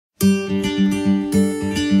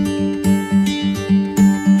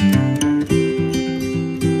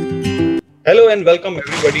Hello and welcome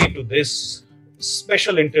everybody to this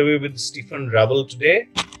special interview with Stephen Revell today.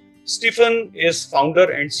 Stephen is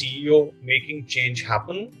founder and CEO Making Change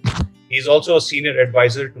Happen. He's also a senior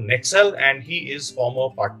advisor to NEXL and he is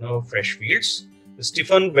former partner of Freshfields.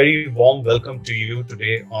 Stephen, very warm welcome to you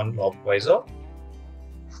today on LawWiser.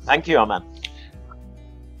 Thank you, Aman.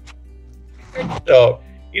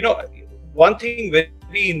 One thing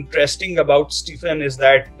very interesting about Stephen is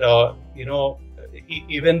that,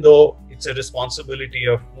 even though it's a responsibility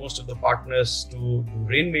of most of the partners to do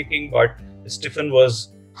rainmaking, but Stephen was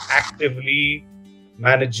actively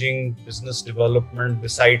managing business development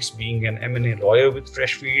besides being an M&A lawyer with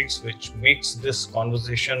Freshfields, which makes this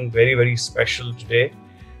conversation very, very special today.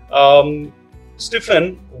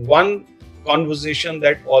 Stephen, one conversation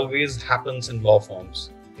that always happens in law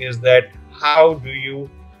firms is that how do you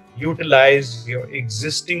utilize your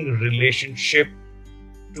existing relationship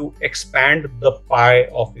to expand the pie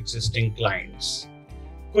of existing clients?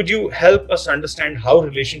 Could you help us understand how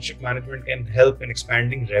relationship management can help in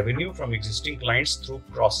expanding revenue from existing clients through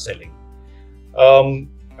cross-selling? Our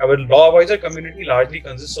LawWiser community largely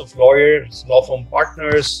consists of lawyers, law firm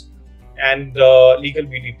partners, and legal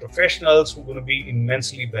BD professionals who are going to be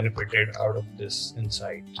immensely benefited out of this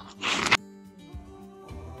insight.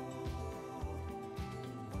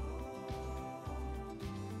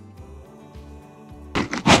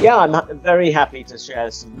 Yeah, I'm very happy to share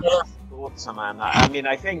some thoughts, Aman. I mean,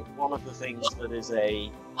 I think one of the things that is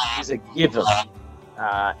a given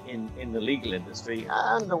in the legal industry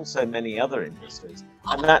and also many other industries,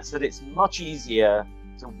 and that's that it's much easier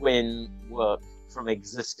to win work from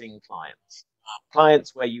existing clients.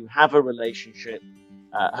 Clients where you have a relationship,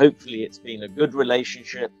 hopefully it's been a good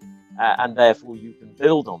relationship, and therefore you can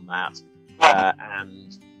build on that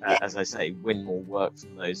and, as I say, win more work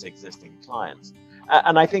from those existing clients.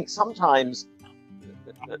 And I think sometimes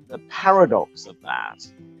the paradox of that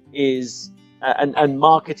is, and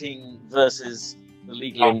marketing versus the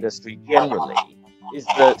legal industry generally, is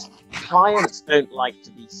that clients don't like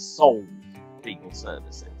to be sold legal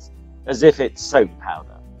services as if it's soap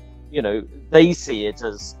powder. You know, they see it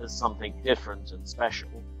as something different and special.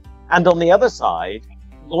 And on the other side,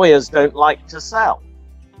 lawyers don't like to sell.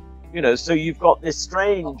 You know, so you've got this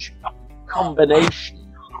strange combination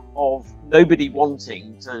of nobody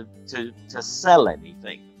wanting to sell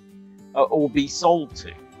anything or be sold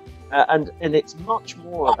to. And it's much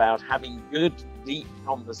more about having good, deep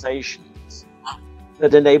conversations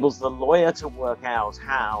that enables the lawyer to work out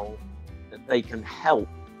how they can help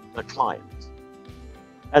the client.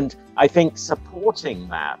 And I think supporting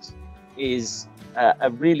that is a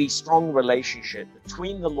really strong relationship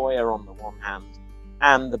between the lawyer on the one hand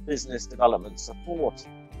and the business development support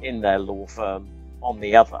in their law firm on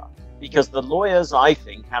the other. Because the lawyers, I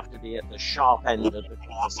think, have to be at the sharp end of the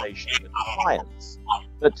conversation with the clients.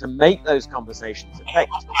 But to make those conversations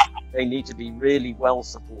effective, they need to be really well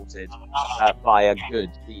supported by a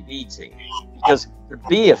good BD team. Because to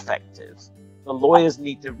be effective, the lawyers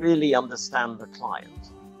need to really understand the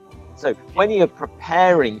client. So when you're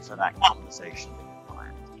preparing for that conversation with the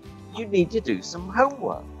client, you need to do some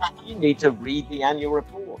homework. You need to read the annual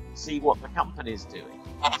report and see what the company's doing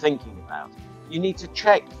and thinking about. You need to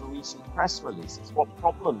check for recent press releases. What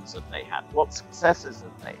problems have they had? What successes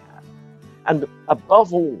have they had? And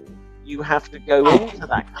above all, you have to go into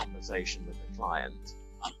that conversation with the client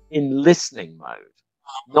in listening mode.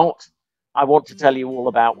 Not, I want to tell you all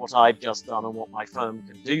about what I've just done and what my firm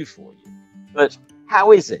can do for you. But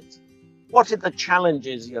how is it? What are the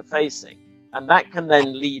challenges you're facing? And that can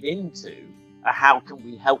then lead into a how can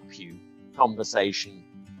we help you conversation.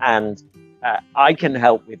 And I can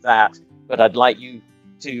help with that, but I'd like you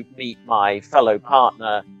to meet my fellow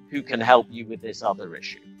partner who can help you with this other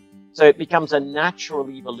issue. So it becomes a natural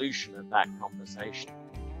evolution of that conversation.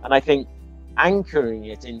 And I think anchoring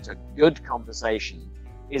it into good conversation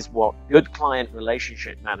is what good client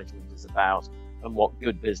relationship management is about and what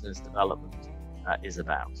good business development is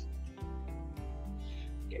about.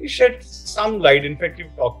 Can you shed some light? In fact,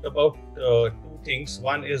 you've talked about two things.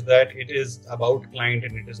 One is that it is about client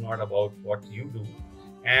and it is not about what you do.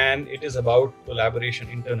 And it is about collaboration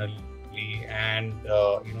internally and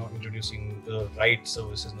introducing the right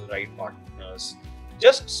services and the right partners.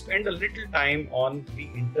 Just spend a little time on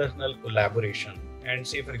the internal collaboration and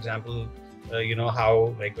say, for example,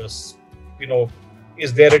 how like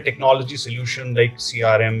is there a technology solution like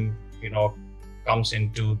CRM comes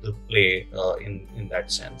into the play in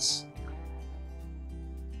that sense?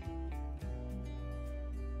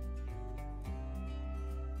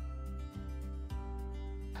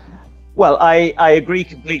 Well, I agree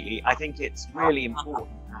completely. I think it's really important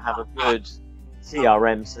to have a good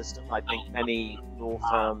CRM system. I think many law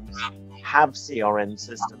firms have CRM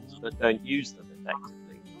systems but don't use them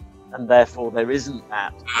effectively, and therefore there isn't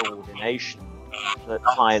that coordination that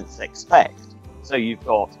clients expect. So you've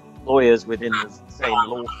got lawyers within the same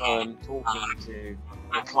law firm talking to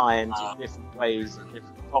the client in different ways and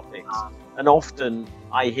different topics, and often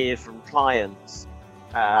I hear from clients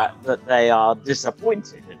that they are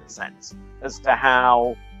disappointed, in a sense, as to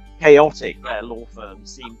how chaotic their law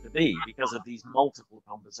firms seem to be because of these multiple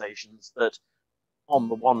conversations that, on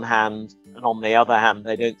the one hand and on the other hand,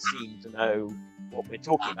 they don't seem to know what we're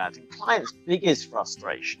talking about. And clients' biggest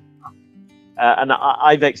frustration, and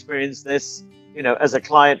I've experienced this, as a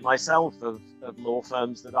client myself of law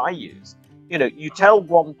firms that I use, you tell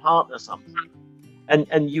one partner something,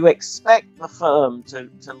 and you expect the firm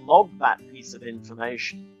to log that piece of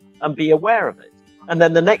information and be aware of it. And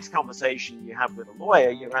then the next conversation you have with a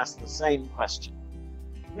lawyer, you're asked the same question.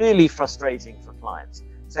 Really frustrating for clients.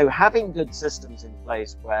 So having good systems in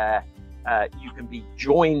place where you can be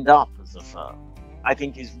joined up as a firm, I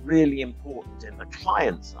think is really important in the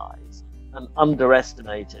client's eyes and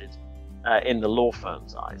underestimated in the law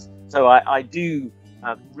firm's eyes. So I do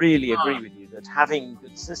really agree with you that having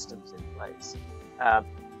good systems in place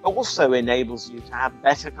also enables you to have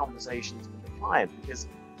better conversations with the client, because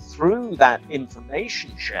through that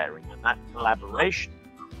information sharing and that collaboration,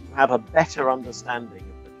 you have a better understanding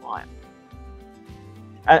of the client.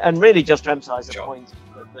 And really, just to emphasize the point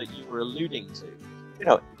that you were alluding to,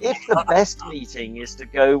 if the best meeting is to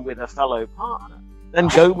go with a fellow partner, then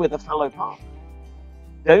go with a fellow partner.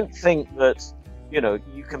 Don't think that,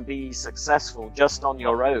 you can be successful just on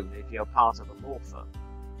your own if you're part of a law firm.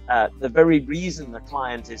 The very reason the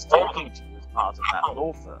client is talking to you as part of that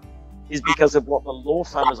law firm is because of what the law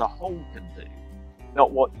firm as a whole can do,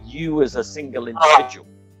 not what you as a single individual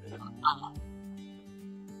can do.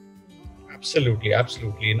 Absolutely,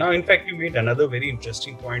 absolutely. Now, in fact, you made another very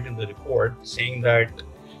interesting point in the report, saying that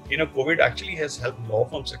COVID actually has helped law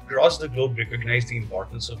firms across the globe recognize the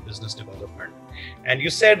importance of business development. And you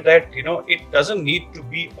said that it doesn't need to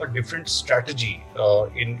be a different strategy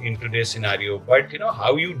in today's scenario, but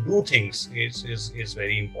how you do things is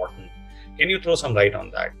very important. Can you throw some light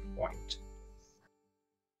on that point?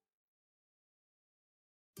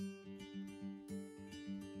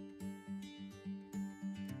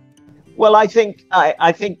 Well, I think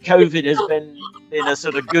COVID has been a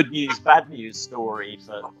sort of good news, bad news story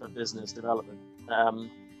for business development,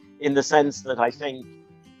 in the sense that I think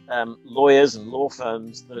lawyers and law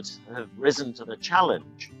firms that have risen to the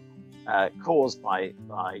challenge caused by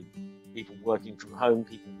people working from home,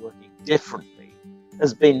 people working differently,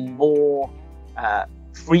 has been more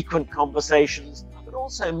frequent conversations, but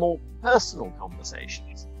also more personal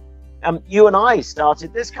conversations. You and I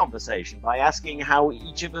started this conversation by asking how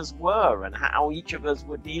each of us were and how each of us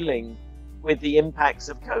were dealing with the impacts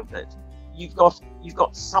of COVID. You've got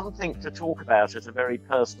something to talk about at a very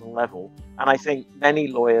personal level, and I think many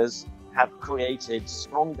lawyers have created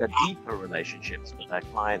stronger, deeper relationships with their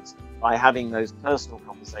clients by having those personal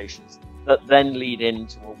conversations that then lead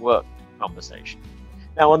into a work conversation.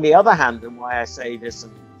 Now, on the other hand, and why I say there's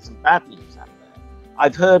some bad news out there,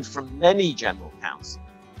 I've heard from many general counsels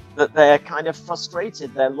that they're kind of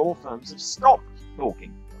frustrated their law firms have stopped talking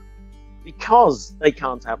to them because they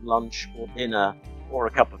can't have lunch or dinner or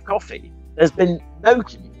a cup of coffee. There's been no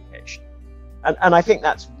communication. And I think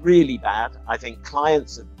that's really bad. I think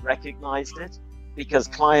clients have recognized it, because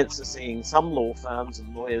clients are seeing some law firms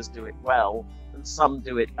and lawyers do it well and some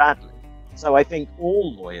do it badly. So I think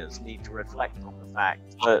all lawyers need to reflect on the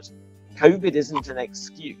fact that COVID isn't an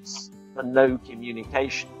excuse for no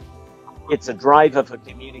communication. It's a driver for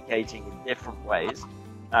communicating in different ways.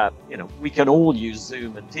 We can all use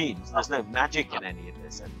Zoom and Teams. There's no magic in any of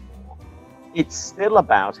this anymore. It's still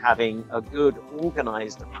about having a good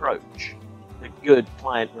organized approach to good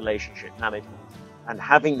client relationship management and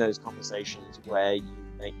having those conversations where you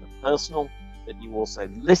make them personal, but you also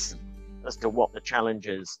listen as to what the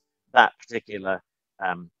challenges that particular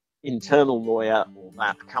internal lawyer or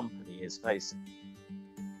that company is facing.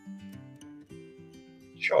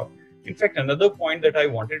 Sure. In fact, another point that I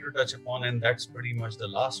wanted to touch upon, and that's pretty much the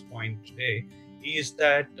last point today, is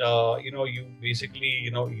that you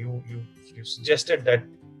basically you suggested that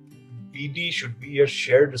BD should be a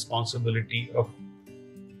shared responsibility of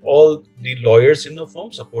all the lawyers in the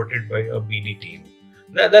firm, supported by a BD team.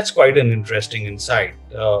 That's quite an interesting insight.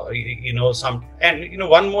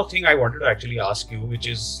 One more thing I wanted to actually ask you, which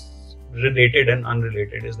is related and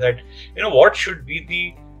unrelated, is that what should be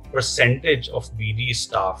the percentage of BD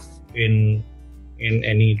staff in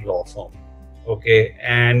any law firm? Okay,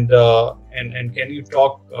 and And can you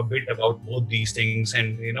talk a bit about both these things,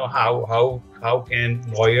 and how can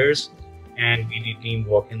lawyers and BD team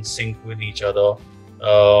work in sync with each other,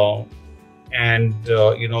 and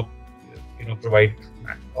provide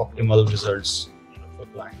optimal results for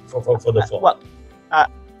client for the firm? Well,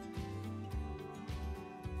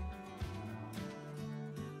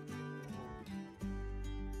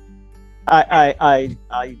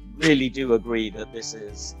 I really do agree that this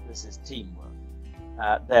is teamwork.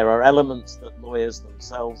 There are elements that lawyers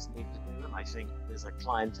themselves need to do, and I think there's a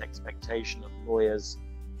client expectation of lawyers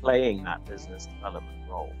playing that business development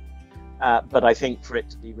role. But I think for it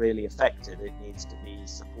to be really effective, it needs to be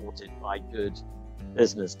supported by good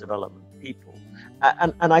business development people.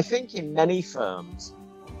 And I think in many firms,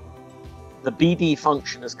 the BD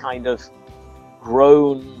function has kind of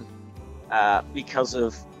grown because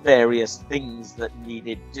of various things that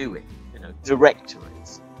needed doing.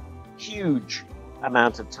 Directories, huge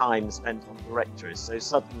amount of time spent on directories. So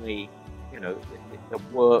suddenly, the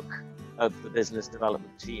work of the business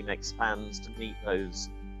development team expands to meet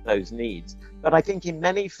those needs. But I think in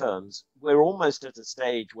many firms, we're almost at a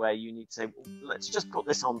stage where you need to say, well, let's just put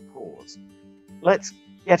this on pause. Let's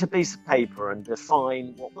get a piece of paper and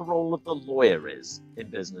define what the role of the lawyer is in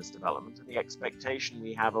business development and the expectation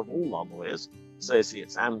we have of all our lawyers,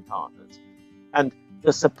 associates and partners, and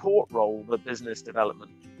the support role that business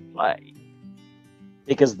development play,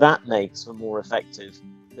 because that makes for more effective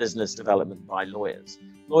business development by lawyers.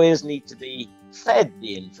 Lawyers need to be fed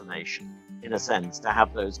the information, in a sense, to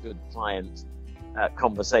have those good client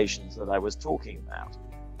conversations that I was talking about.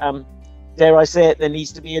 Dare I say it, there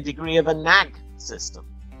needs to be a degree of a nag system.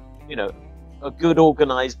 A good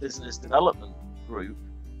organized business development group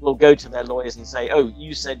will go to their lawyers and say, oh,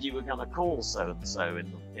 you said you were going to call so-and-so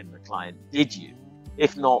in the client. Did you?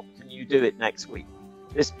 If not, can you do it next week?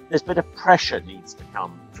 This bit of pressure needs to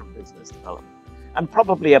come from business development. And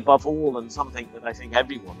probably above all, and something that I think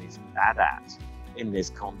everyone is bad at in this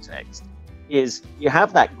context, is you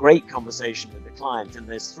have that great conversation with the client and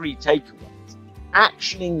there's 3 takeaways.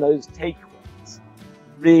 Actioning those takeaways,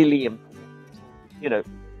 really important.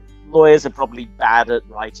 Lawyers are probably bad at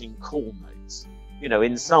writing call notes.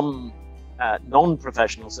 In some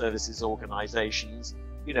non-professional services organizations,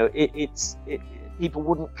 people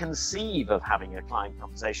wouldn't conceive of having a client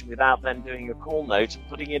conversation without then doing a call note and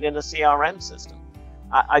putting it in a CRM system.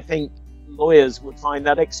 I think lawyers would find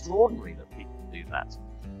that extraordinary that people do that.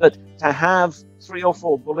 But to have 3 or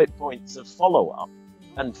 4 bullet points of follow-up,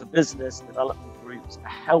 and for business development groups to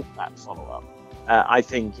help that follow-up, I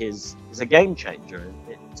think is a game changer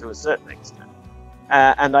to a certain extent.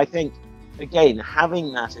 And I think, again,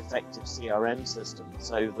 having that effective CRM system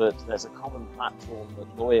so that there's a common platform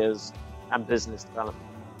that lawyers and business development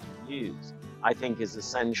can use, I think is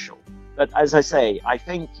essential. But as I say, I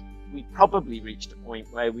think we probably reached a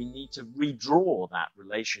point where we need to redraw that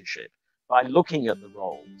relationship by looking at the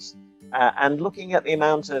roles and looking at the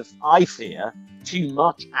amount of, I fear, too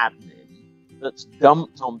much admin that's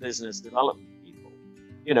dumped on business development people,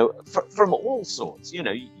 from all sorts.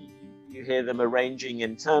 You hear them arranging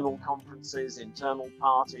internal conferences, internal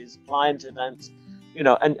parties, client events,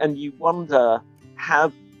 and you wonder,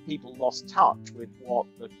 have people lost touch with what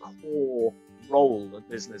the core role of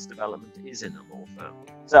business development is in a law firm?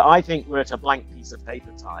 So I think we're at a blank piece of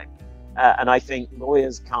paper time, and I think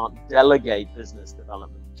lawyers can't delegate business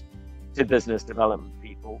development to business development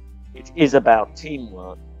people. It is about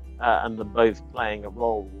teamwork and them both playing a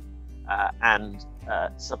role and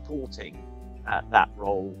supporting that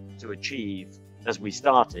role to achieve, as we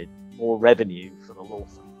started, more revenue for the law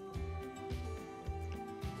firm.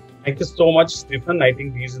 Thank you so much, Stephen. I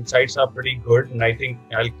think these insights are pretty good, and I think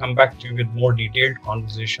I'll come back to you with more detailed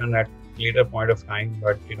conversation at a later point of time.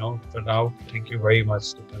 But for now, thank you very much,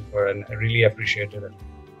 Stephen, and I really appreciated it.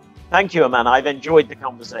 Thank you, Aman. I've enjoyed the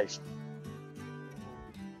conversation.